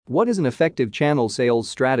What is an effective channel sales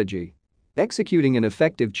strategy? Executing an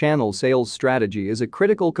effective channel sales strategy is a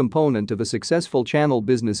critical component of a successful channel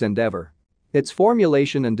business endeavor. Its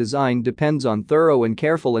formulation and design depends on thorough and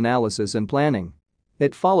careful analysis and planning.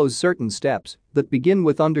 It follows certain steps that begin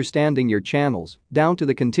with understanding your channels down to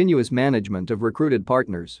the continuous management of recruited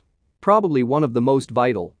partners. Probably one of the most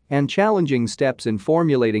vital and challenging steps in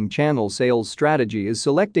formulating channel sales strategy is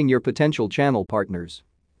selecting your potential channel partners.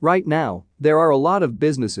 Right now, there are a lot of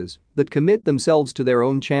businesses that commit themselves to their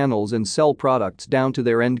own channels and sell products down to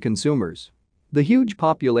their end consumers. The huge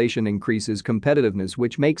population increases competitiveness,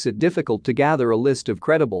 which makes it difficult to gather a list of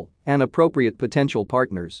credible and appropriate potential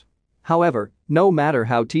partners. However, no matter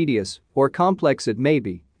how tedious or complex it may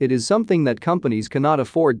be, it is something that companies cannot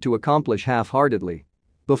afford to accomplish half-heartedly.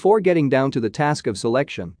 Before getting down to the task of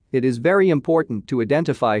selection, it is very important to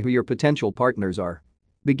identify who your potential partners are.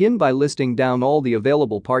 Begin by listing down all the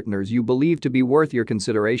available partners you believe to be worth your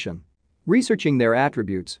consideration. Researching their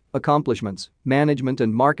attributes, accomplishments, management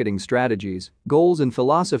and marketing strategies, goals and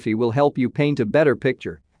philosophy will help you paint a better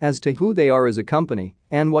picture as to who they are as a company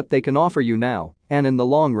and what they can offer you now and in the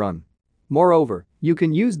long run. Moreover, you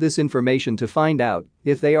can use this information to find out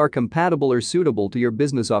if they are compatible or suitable to your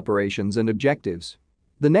business operations and objectives.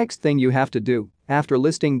 The next thing you have to do after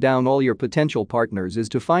listing down all your potential partners is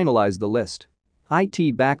to finalize the list.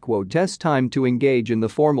 Test time to engage in the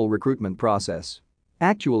formal recruitment process.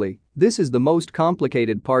 Actually, this is the most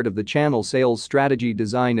complicated part of the channel sales strategy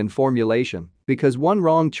design and formulation because one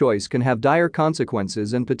wrong choice can have dire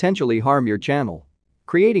consequences and potentially harm your channel.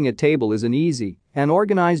 Creating a table is an easy and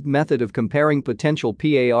organized method of comparing potential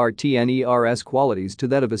partners' qualities to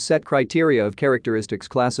that of a set criteria of characteristics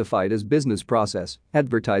classified as business process,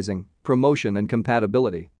 advertising, promotion and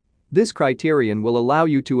compatibility. This criterion will allow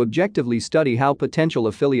you to objectively study how potential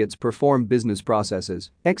affiliates perform business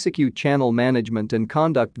processes, execute channel management and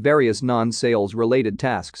conduct various non-sales related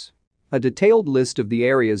tasks. A detailed list of the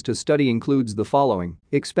areas to study includes the following: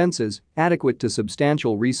 expenses, adequate to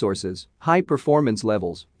substantial resources, high performance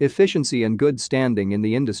levels, efficiency and good standing in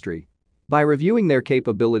the industry. By reviewing their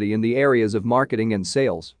capability in the areas of marketing and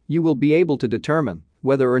sales, you will be able to determine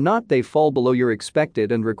whether or not they fall below your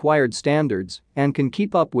expected and required standards and can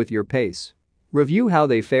keep up with your pace. Review how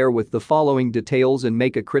they fare with the following details and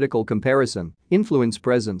make a critical comparison: influence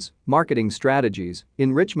presence, marketing strategies,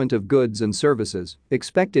 enrichment of goods and services,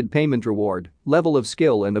 expected payment reward, level of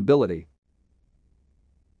skill and ability.